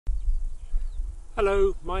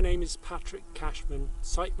Hello, my name is Patrick Cashman,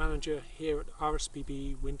 Site Manager here at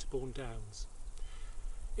RSPB Winterbourne Downs.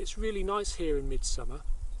 It's really nice here in midsummer,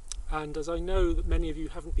 and as I know that many of you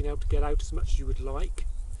haven't been able to get out as much as you would like,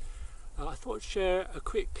 I thought I'd share a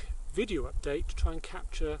quick video update to try and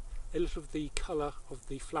capture a little of the colour of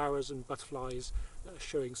the flowers and butterflies that are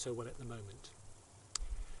showing so well at the moment.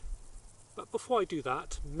 But before I do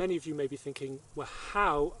that, many of you may be thinking, well,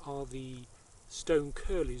 how are the stone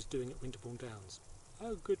curlews doing at Winterbourne Downs?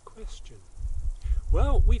 Oh, good question.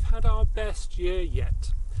 Well, we've had our best year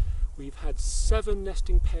yet. We've had 7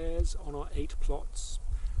 nesting pairs on our 8 plots,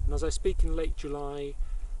 and as I speak in late July,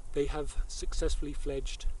 they have successfully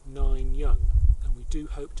fledged 9 young, and we do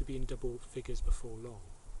hope to be in double figures before long.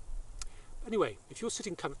 Anyway, if you're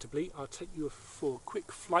sitting comfortably, I'll take you for a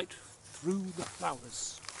quick flight through the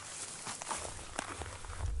flowers.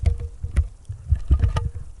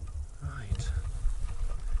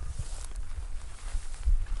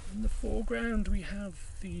 In the foreground we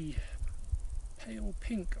have the pale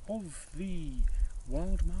pink of the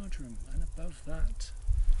wild marjoram, and above that,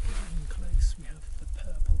 in close, we have the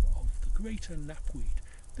purple of the greater knapweed,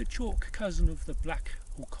 the chalk cousin of the black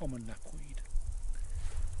or common knapweed.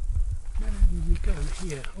 Then we go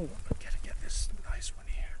here. Oh, I gotta get this nice one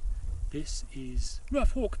here. This is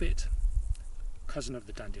rough hawkbit, cousin of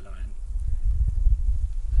the dandelion.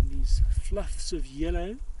 And these fluffs of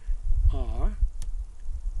yellow are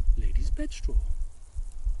lady's bedstraw,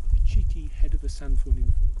 with a cheeky head of a sandthorn in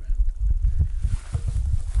the foreground.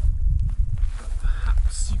 But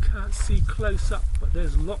perhaps you can't see close up, but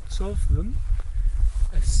there's lots of them.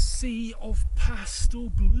 A sea of pastel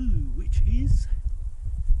blue, which is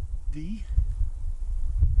the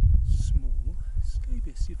small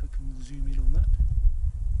scabious. See if I can zoom in on that.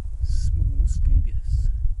 Small scabious.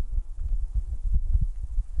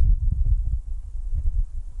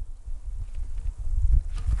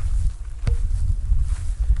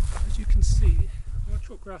 You can see our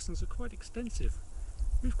chalk grasslands are quite extensive.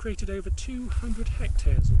 We've created over 200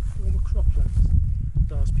 hectares on former croplands at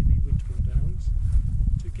RSPB Winterbourne Downs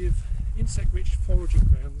to give insect-rich foraging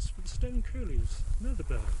grounds for the stone curlews and other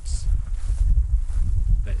birds.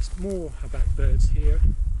 There's more about birds here.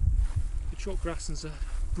 The chalk grasslands are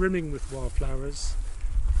brimming with wildflowers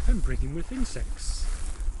and brimming with insects.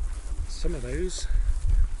 Some of those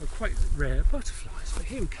are quite rare butterflies, but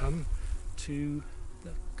here we come to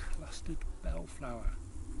the clustered bellflower,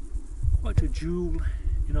 quite a jewel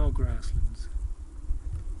in our grasslands.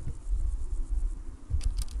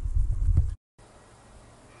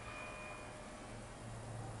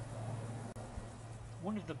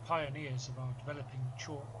 One of the pioneers of our developing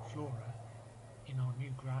chalk flora in our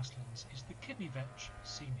new grasslands is the kidney vetch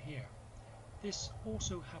seen here. This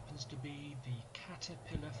also happens to be the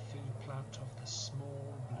caterpillar food plant of the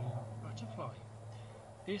small blue butterfly.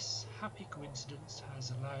 This happy coincidence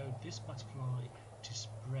has allowed this butterfly to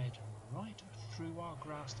spread right through our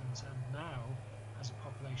grasslands, and now has a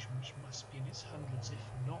population which must be in its hundreds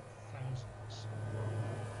if not thousands.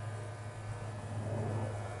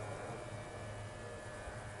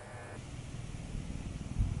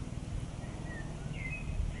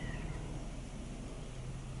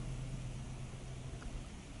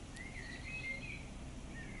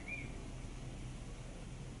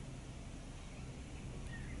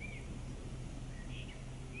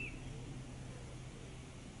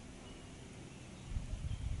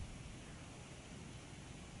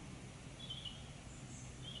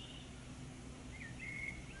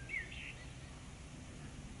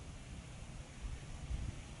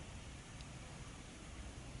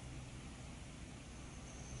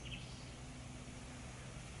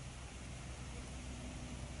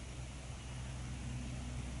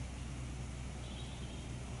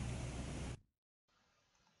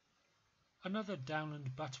 Another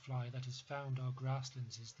downland butterfly that has found our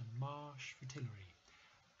grasslands is the marsh fritillary.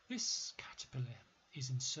 This caterpillar is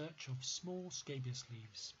in search of small scabious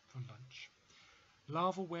leaves for lunch.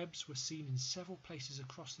 Larval webs were seen in several places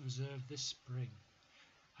across the reserve this spring,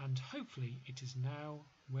 and hopefully it is now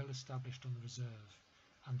well established on the reserve,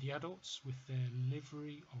 and the adults with their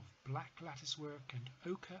livery of black latticework and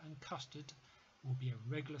ochre and custard will be a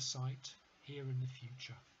regular sight here in the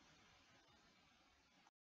future.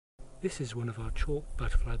 This is one of our chalk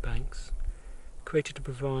butterfly banks, created to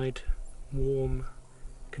provide warm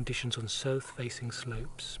conditions on south-facing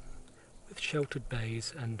slopes, with sheltered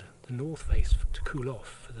bays and the north face to cool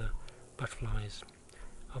off for the butterflies.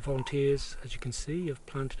 Our volunteers, as you can see, have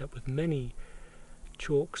planted up with many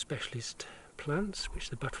chalk specialist plants which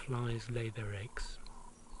the butterflies lay their eggs.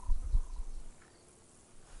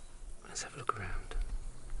 Let's have a look around.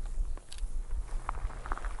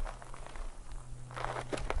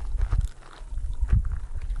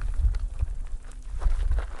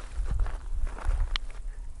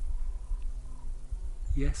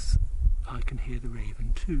 Yes, I can hear the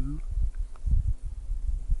raven too.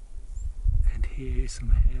 And here is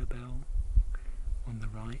some harebell on the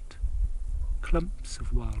right, clumps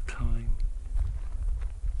of wild thyme,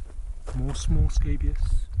 more small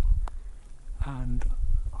scabious, and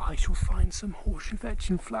I shall find some horseshoe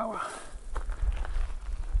vetch in flower.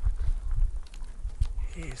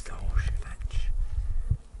 Here's the horseshoe vetch.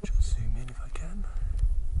 Just zoom in if I can.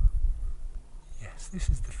 Yes, this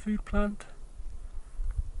is the food plant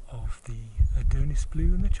of the Adonis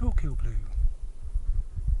blue and the chalkhill blue.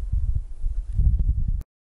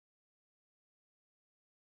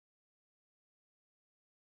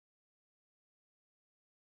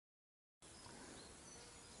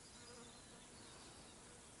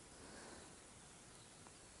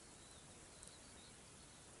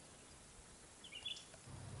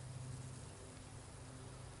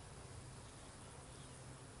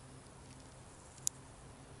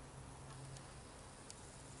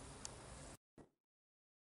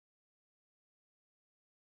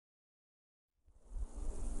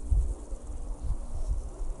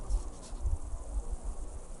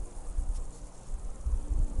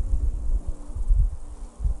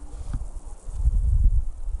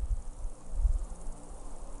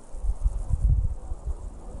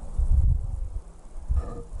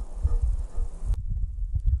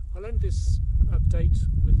 I'll end this update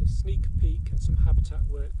with a sneak peek at some habitat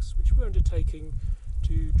works which we're undertaking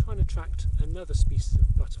to try and attract another species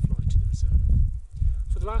of butterfly to the reserve.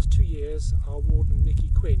 For the last 2 years, our warden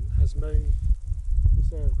Nikki Quinn has mown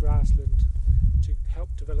this area of grassland to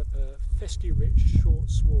help develop a fescue rich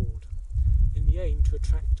short sward in the aim to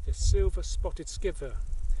attract the silver spotted skipper.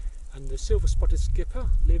 And the silver spotted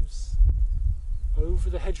skipper lives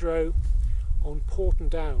over the hedgerow on Porton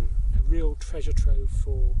Down, a real treasure trove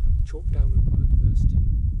for chalk downland biodiversity.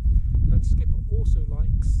 Now the skipper also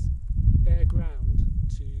likes bare ground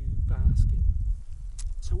to bask in.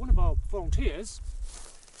 So one of our volunteers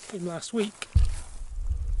came last week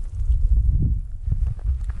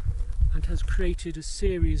and has created a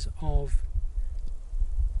series of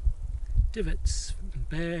divots and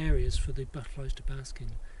bare areas for the butterflies to bask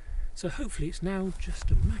in. So hopefully it's now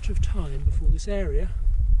just a matter of time before this area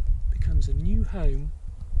becomes a new home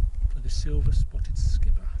for the silver spotted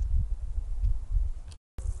skipper.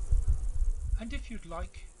 And if you'd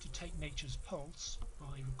like to take nature's pulse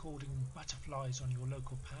by recording butterflies on your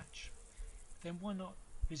local patch, then why not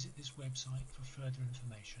visit this website for further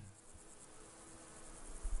information.